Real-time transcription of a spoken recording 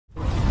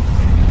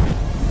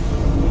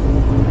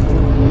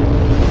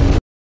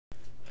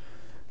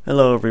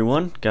Hello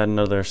everyone, got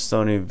another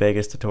Sony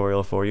Vegas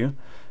tutorial for you.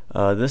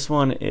 This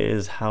one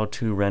is how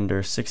to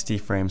render 60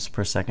 frames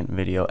per second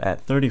video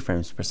at 30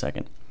 frames per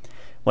second.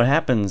 What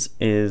happens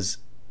is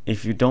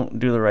if you don't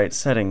do the right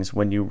settings,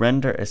 when you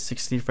render a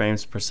 60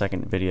 frames per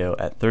second video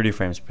at 30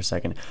 frames per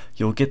second,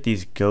 you'll get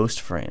these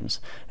ghost frames.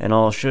 And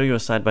I'll show you a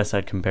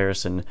side-by-side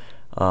comparison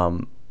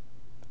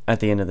at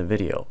the end of the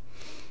video.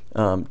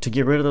 To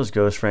get rid of those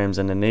ghost frames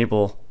and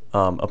enable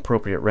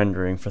appropriate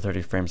rendering for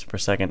 30 frames per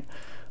second,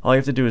 all you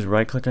have to do is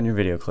right click on your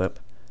video clip,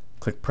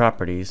 click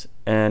properties,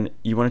 and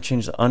you want to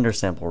change the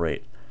undersample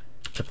rate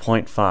to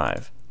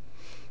 0.5,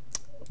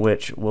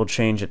 which will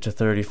change it to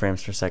 30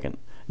 frames per second.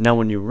 Now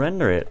when you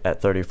render it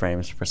at 30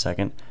 frames per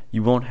second,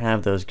 you won't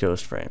have those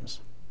ghost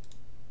frames.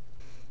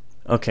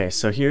 Okay,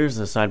 so here's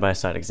the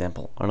side-by-side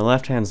example. On the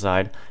left hand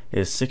side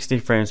is 60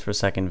 frames per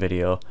second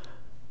video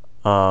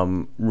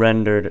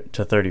rendered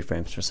to 30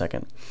 frames per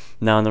second.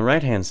 Now on the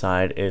right hand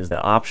side is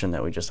the option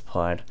that we just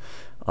applied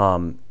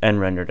and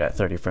rendered at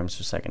 30 frames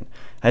per second.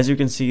 As you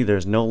can see,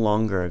 there's no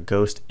longer a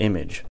ghost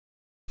image.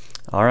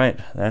 Alright,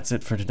 that's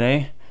it for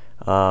today.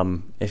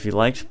 If you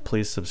liked,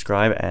 please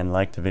subscribe and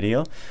like the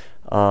video.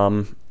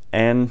 And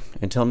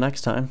until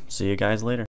next time, see you guys later.